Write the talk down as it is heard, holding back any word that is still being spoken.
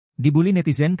Dibully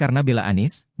netizen karena bela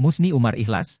Anies, Musni Umar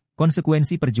Ikhlas,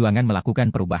 konsekuensi perjuangan melakukan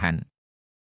perubahan.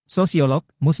 Sosiolog,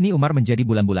 Musni Umar menjadi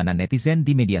bulan-bulanan netizen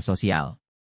di media sosial.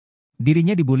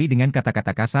 Dirinya dibully dengan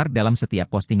kata-kata kasar dalam setiap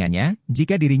postingannya,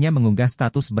 jika dirinya mengunggah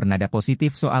status bernada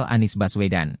positif soal Anies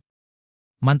Baswedan.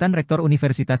 Mantan Rektor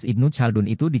Universitas Ibnu Chaldun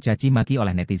itu dicaci maki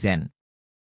oleh netizen.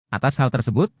 Atas hal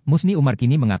tersebut, Musni Umar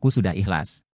kini mengaku sudah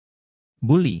ikhlas.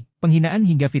 Bully, penghinaan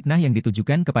hingga fitnah yang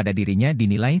ditujukan kepada dirinya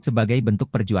dinilai sebagai bentuk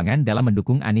perjuangan dalam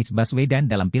mendukung Anies Baswedan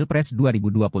dalam Pilpres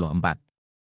 2024.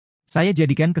 Saya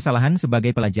jadikan kesalahan sebagai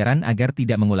pelajaran agar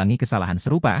tidak mengulangi kesalahan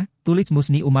serupa, tulis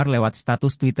Musni Umar lewat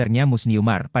status Twitternya Musni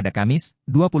Umar pada Kamis,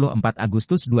 24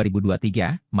 Agustus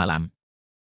 2023, malam.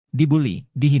 Dibully,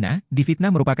 dihina,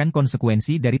 difitnah merupakan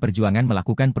konsekuensi dari perjuangan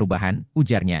melakukan perubahan,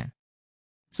 ujarnya.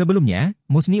 Sebelumnya,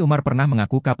 Musni Umar pernah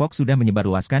mengaku kapok sudah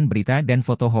menyebarluaskan berita dan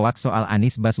foto hoaks soal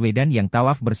Anies Baswedan yang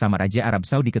tawaf bersama Raja Arab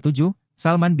Saudi ke-7,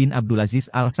 Salman bin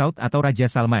Abdulaziz Al Saud atau Raja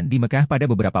Salman di Mekah pada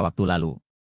beberapa waktu lalu.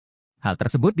 Hal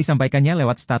tersebut disampaikannya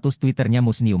lewat status Twitternya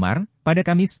Musni Umar, pada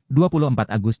Kamis,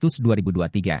 24 Agustus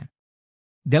 2023.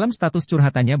 Dalam status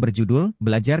curhatannya berjudul,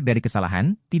 Belajar dari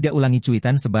Kesalahan, Tidak Ulangi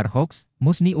Cuitan Sebar Hoax,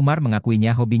 Musni Umar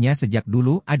mengakuinya hobinya sejak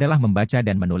dulu adalah membaca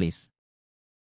dan menulis.